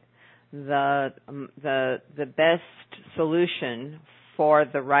targeting the best solution for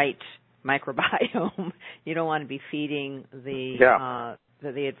the right microbiome. You don't want to be feeding the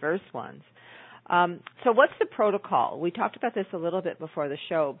adverse ones. So what's the protocol? We talked about this a little bit before the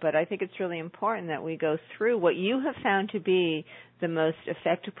show, but I think it's really important that we go through what you have found to be the most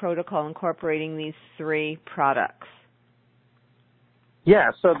effective protocol incorporating these three products.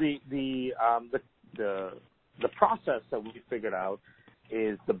 Yeah, so the process that we figured out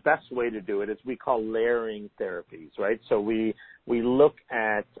is the best way to do it is we call layering therapies, right? So we look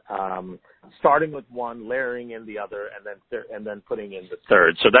at starting with one, layering in the other, and then putting in the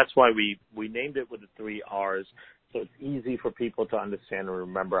third. So that's why we named it with the 3 R's, so it's easy for people to understand and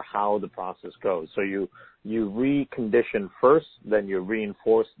remember how the process goes. So you recondition first, then you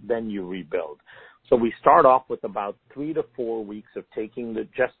reinforce, then you rebuild. So we start off with about 3 to 4 weeks of taking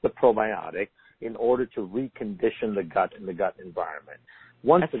just the probiotic in order to recondition the gut and the gut environment.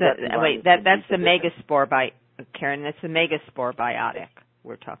 That's the Megaspore Kiran. That's the Megaspore biotic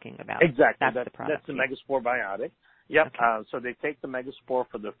we're talking about. Exactly. That's the product. That's the Megaspore biotic. Yep. Okay. So they take the Megaspore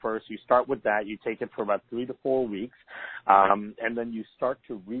for the first. You start with that. You take it for about 3 to 4 weeks, and then you start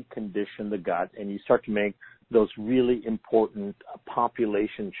to recondition the gut, and you start to make those really important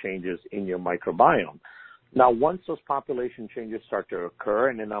population changes in your microbiome. Now, once those population changes start to occur,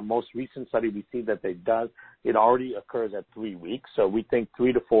 and in our most recent study, we see that it already occurs at 3 weeks. So we think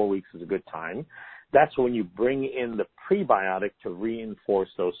 3 to 4 weeks is a good time. That's when you bring in the prebiotic to reinforce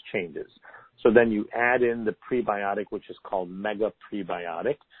those changes. So then you add in the prebiotic, which is called mega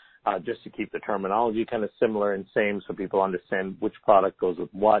prebiotic, just to keep the terminology kind of similar and same so people understand which product goes with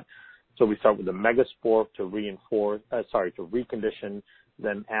what. So we start with the megaspore to recondition.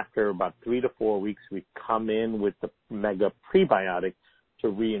 Then after about 3 to 4 weeks, we come in with the mega prebiotic to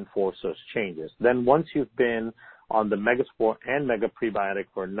reinforce those changes. Then once you've been on the megaspore and mega prebiotic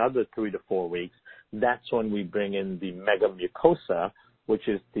for another 3 to 4 weeks, that's when we bring in the mega mucosa, which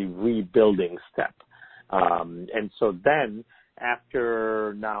is the rebuilding step. And so then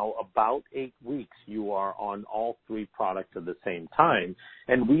after now about 8 weeks, you are on all 3 products at the same time.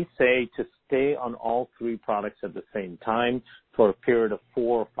 And we say to stay on all 3 products at the same time for a period of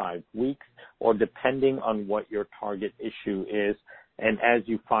 4 or 5 weeks, or depending on what your target issue is. And as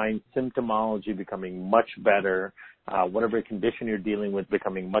you find symptomology becoming much better, whatever condition you're dealing with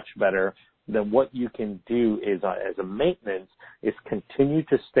becoming much better, then what you can do is, as a maintenance, is continue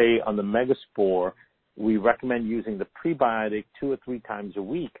to stay on the megaspore. We recommend using the prebiotic 2 or 3 times a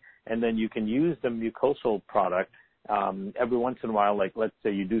week, and then you can use the mucosal product every once in a while. Like, let's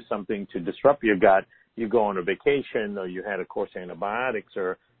say you do something to disrupt your gut, you go on a vacation, or you had a course of antibiotics,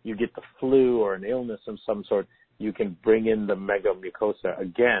 or you get the flu or an illness of some sort, you can bring in the mega mucosa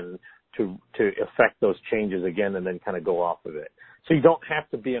again to affect those changes again and then kind of go off of it. So you don't have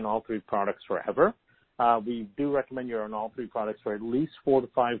to be on all 3 products forever. We do recommend you're on all 3 products for at least 4 to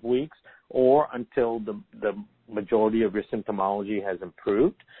 5 weeks, or until the majority of your symptomology has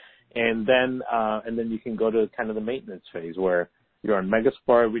improved. And then you can go to kind of the maintenance phase where you're on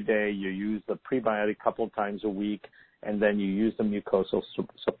Megaspore every day, you use the prebiotic a couple of times a week, and then you use the mucosal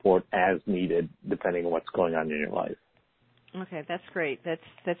support as needed, depending on what's going on in your life. Okay, that's great.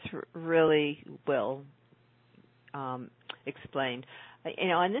 That's really well explained.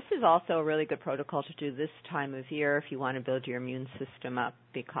 And this is also a really good protocol to do this time of year if you want to build your immune system up,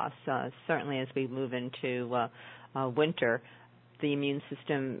 because certainly as we move into winter, the immune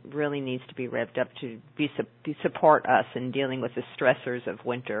system really needs to be revved up to support us in dealing with the stressors of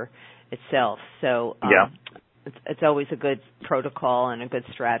winter itself. So it's always a good protocol and a good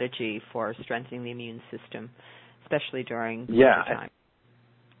strategy for strengthening the immune system, especially during winter time.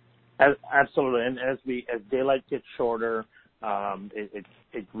 Absolutely. And as daylight gets shorter,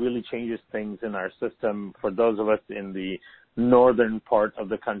 it really changes things in our system. For those of us in the northern part of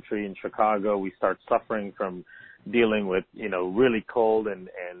the country, in Chicago, we start suffering from dealing with, really cold and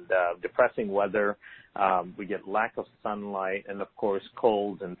depressing weather. We get lack of sunlight, and of course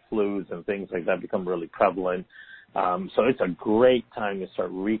colds and flus and things like that become really prevalent. So it's a great time to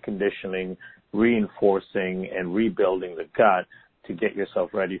start reconditioning, reinforcing, and rebuilding the gut to get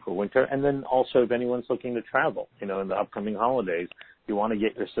yourself ready for winter. And then also, if anyone's looking to travel, in the upcoming holidays, you want to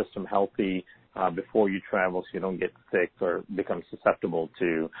get your system healthy before you travel so you don't get sick or become susceptible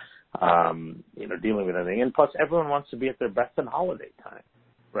to, dealing with anything. And plus, everyone wants to be at their best in holiday time,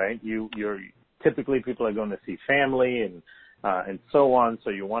 right? You're typically, people are going to see family and so on.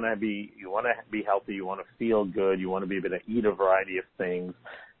 So you want to be healthy. You want to feel good. You want to be able to eat a variety of things.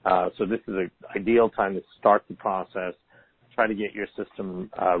 So this is an ideal time to start the process. Try to get your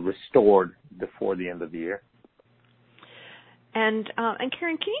system restored before the end of the year. And Kiran,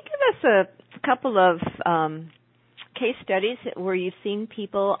 can you give us a couple of case studies where you've seen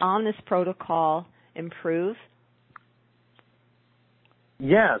people on this protocol improve?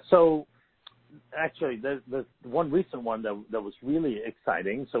 Yeah. So actually, there's one recent one that was really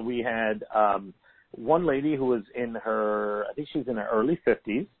exciting. So we had one lady who was I think she's in her early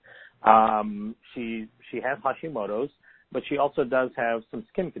 50s. She has Hashimoto's, but she also does have some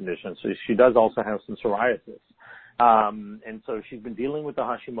skin conditions. So she does also have some psoriasis. And so she's been dealing with the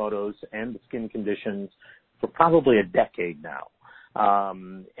Hashimoto's and the skin conditions for probably a decade now.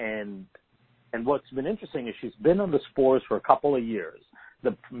 And what's been interesting is she's been on the spores for a couple of years,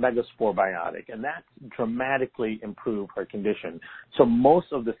 the Megaspore Biotic, and that's dramatically improved her condition. So most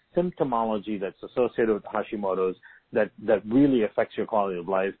of the symptomology that's associated with Hashimoto's that really affects your quality of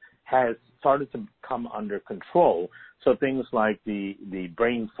life has started to come under control. So things like the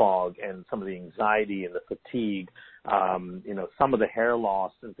brain fog and some of the anxiety and the fatigue, some of the hair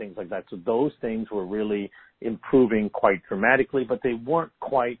loss and things like that. So those things were really improving quite dramatically, but they weren't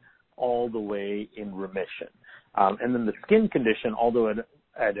quite all the way in remission. And then the skin condition, although it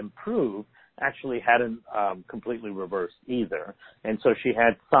had improved, actually hadn't completely reversed either. And so she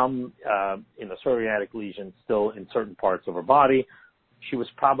had some psoriatic lesions still in certain parts of her body. She was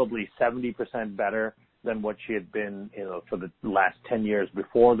probably 70% better than what she had been, for the last 10 years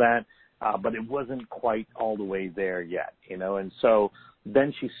before that. But it wasn't quite all the way there yet, and so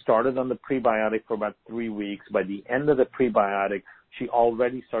then she started on the prebiotic for about 3 weeks. By the end of the prebiotic, she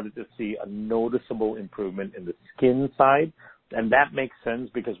already started to see a noticeable improvement in the skin side. And that makes sense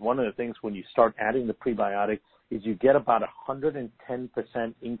because one of the things when you start adding the prebiotic is you get about 110%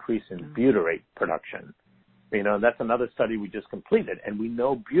 increase in butyrate production. That's another study we just completed. And we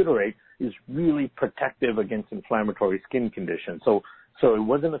know butyrate is really protective against inflammatory skin conditions. So it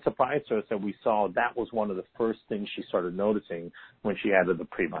wasn't a surprise to us that we saw that was one of the first things she started noticing when she added the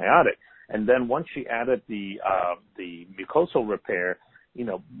prebiotic. And then once she added the mucosal repair,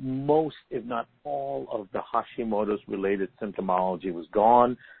 most, if not all, of the Hashimoto's related symptomology was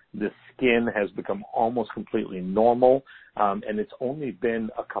gone. The skin has become almost completely normal, and it's only been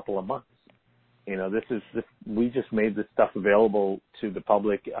a couple of months. We just made this stuff available to the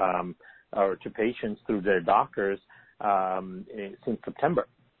public or to patients through their doctors since September.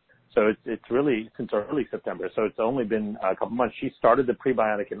 So it's really since early September. So it's only been a couple months. She started the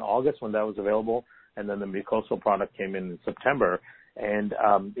prebiotic in August when that was available, and then the mucosal product came in September. And,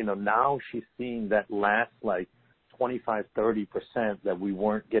 now she's seeing that last 25, 30% that we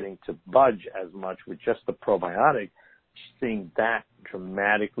weren't getting to budge as much with just the probiotic. She's seeing that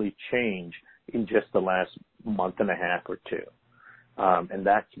dramatically change in just the last month and a half or two. And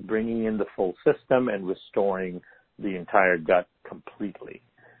that's bringing in the full system and restoring the entire gut completely.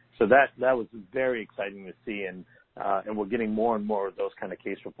 So that was very exciting to see, and we're getting more and more of those kind of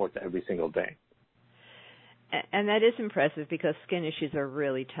case reports every single day. And that is impressive because skin issues are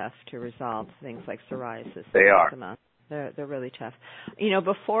really tough to resolve, things like psoriasis. They are. Eczema. They're really tough.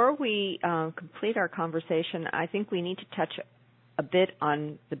 Before we complete our conversation, I think we need to touch a bit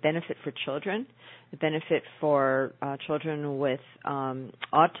on the benefit for children, the benefit for children with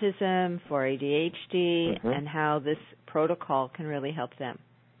autism, for ADHD, and how this protocol can really help them.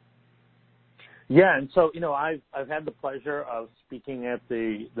 Yeah, and so I've had the pleasure of speaking at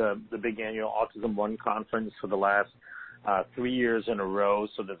the big annual Autism One conference for the last 3 years in a row.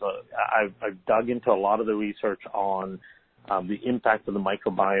 So I've dug into a lot of the research on the impact of the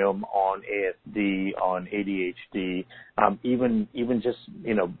microbiome on ASD, on ADHD, even just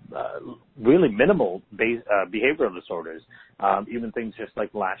really minimal behavioral disorders, even things just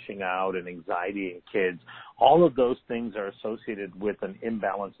like lashing out and anxiety in kids. All of those things are associated with an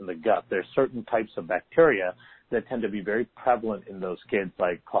imbalance in the gut. There's certain types of bacteria that tend to be very prevalent in those kids,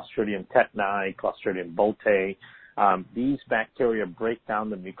 like Clostridium tetani, Clostridium bolte. These bacteria break down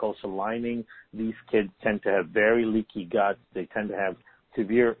the mucosal lining. These kids tend to have very leaky guts. They tend to have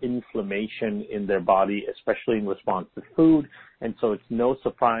severe inflammation in their body, especially in response to food. And so it's no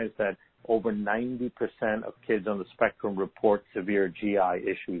surprise that over 90% of kids on the spectrum report severe GI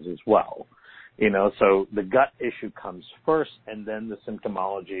issues as well. So the gut issue comes first, and then the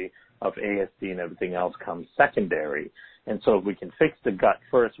symptomology of ASD and everything else comes secondary. And so if we can fix the gut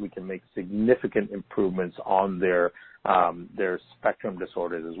first, we can make significant improvements on their spectrum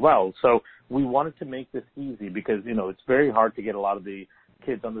disorders as well. So we wanted to make this easy because, it's very hard to get a lot of the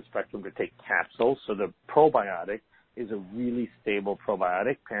kids on the spectrum to take capsules. So the probiotic is a really stable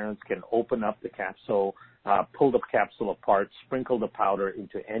probiotic. Parents can open up the capsule, pull the capsule apart, sprinkle the powder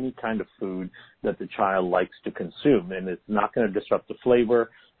into any kind of food that the child likes to consume. And it's not going to disrupt the flavor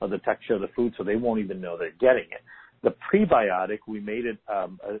or the texture of the food, so they won't even know they're getting it. The prebiotic, we made it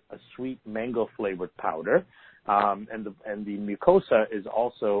a sweet mango-flavored powder, and the mucosa is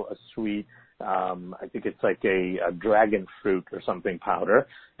also a sweet, I think it's like a dragon fruit or something powder.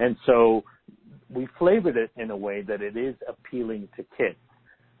 And so we flavored it in a way that it is appealing to kids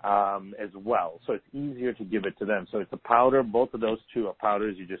as well. So it's easier to give it to them. So it's a powder. Both of those two are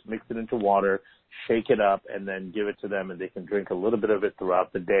powders. You just mix it into water, shake it up, and then give it to them, and they can drink a little bit of it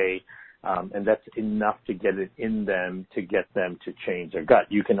throughout the day. And that's enough to get it in them to get them to change their gut.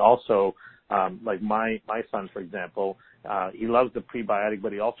 You can also, like my son, for example, he loves the prebiotic,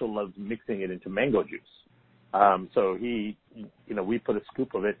 but he also loves mixing it into mango juice. So we put a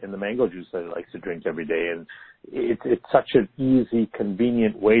scoop of it in the mango juice that he likes to drink every day. And it's such an easy,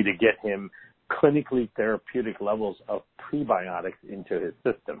 convenient way to get him clinically therapeutic levels of prebiotics into his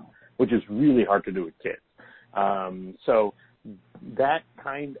system, which is really hard to do with kids. So that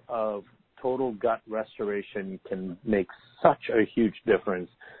kind of total gut restoration can make such a huge difference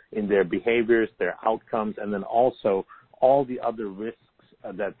in their behaviors, their outcomes, and then also all the other risks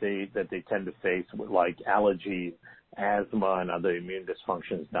that they tend to face, like allergies, asthma, and other immune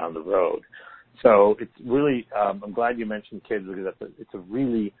dysfunctions down the road. So it's really, I'm glad you mentioned kids because it's a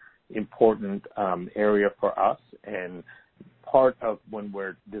really important area for us, and part of when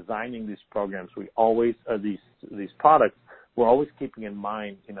we're designing these programs, we always these products, we're always keeping in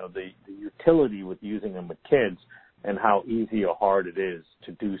mind, the utility with using them with kids and how easy or hard it is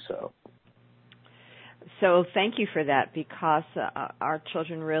to do so. So thank you for that, because our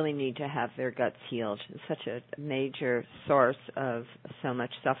children really need to have their guts healed. It's such a major source of so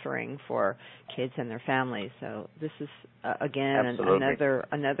much suffering for kids and their families. So this is, again,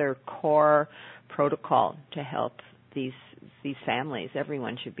 another core protocol to help these families.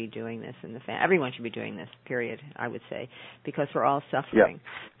 Everyone should be doing this everyone should be doing this, period, I would say, because we're all suffering.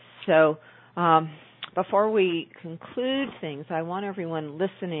 Yeah. So before we conclude things, I want everyone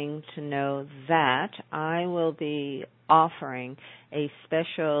listening to know that I will be offering a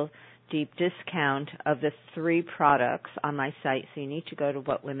special deep discount of the 3 products on my site. So you need to go to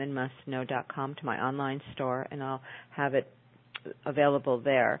whatwomenmustknow.com, to my online store, and I'll have it available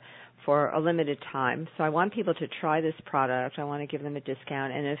there for a limited time. So I want people to try this product. I want to give them a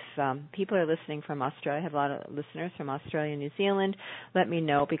discount. And if people are listening from Australia, I have a lot of listeners from Australia and New Zealand, let me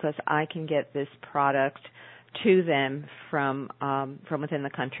know, because I can get this product to them from within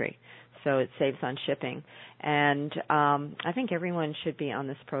the country. So it saves on shipping. And I think everyone should be on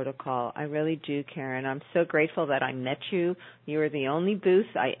this protocol. I really do, Kiran. I'm so grateful that I met you. You were the only booth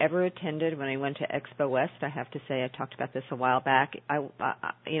I ever attended when I went to Expo West. I have to say, I talked about this a while back. I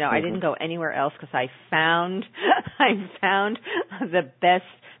didn't go anywhere else because I found the best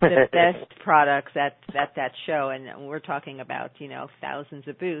products at that show, and we're talking about thousands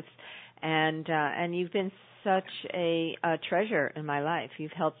of booths. And you've been such a treasure in my life.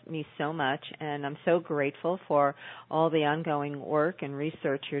 You've helped me so much, and I'm so grateful for all the ongoing work and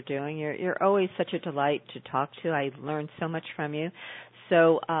research you're doing. You're always such a delight to talk to. I learned so much from you.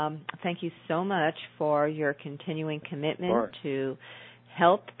 So thank you so much for your continuing commitment to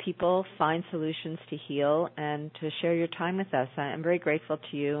help people find solutions to heal and to share your time with us. I'm very grateful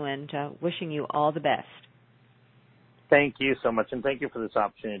to you and wishing you all the best. Thank you so much, and thank you for this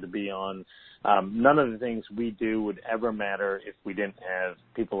opportunity to be on. None of the things we do would ever matter if we didn't have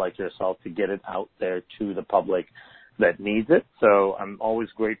people like yourself to get it out there to the public that needs it. So I'm always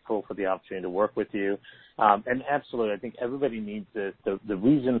grateful for the opportunity to work with you. And absolutely, I think everybody needs this. The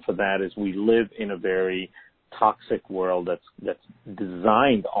reason for that is we live in a very toxic world that's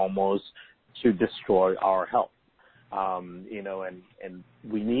designed almost to destroy our health. And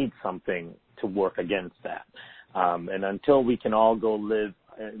we need something to work against that. And until we can all go live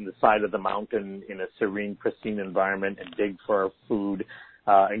in the side of the mountain in a serene, pristine environment and dig for our food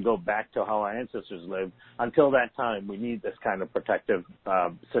and go back to how our ancestors lived, until that time, we need this kind of protective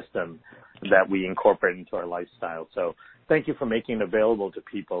system that we incorporate into our lifestyle. So thank you for making it available to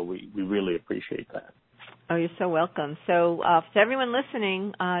people. We really appreciate that. Oh, you're so welcome. So to everyone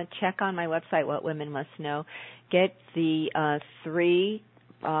listening, check on my website, What Women Must Know. Get the 3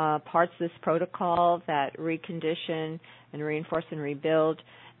 parts of this protocol that recondition and reinforce and rebuild.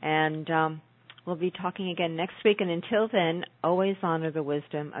 And we'll be talking again next week. And until then, always honor the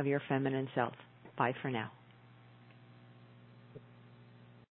wisdom of your feminine self. Bye for now.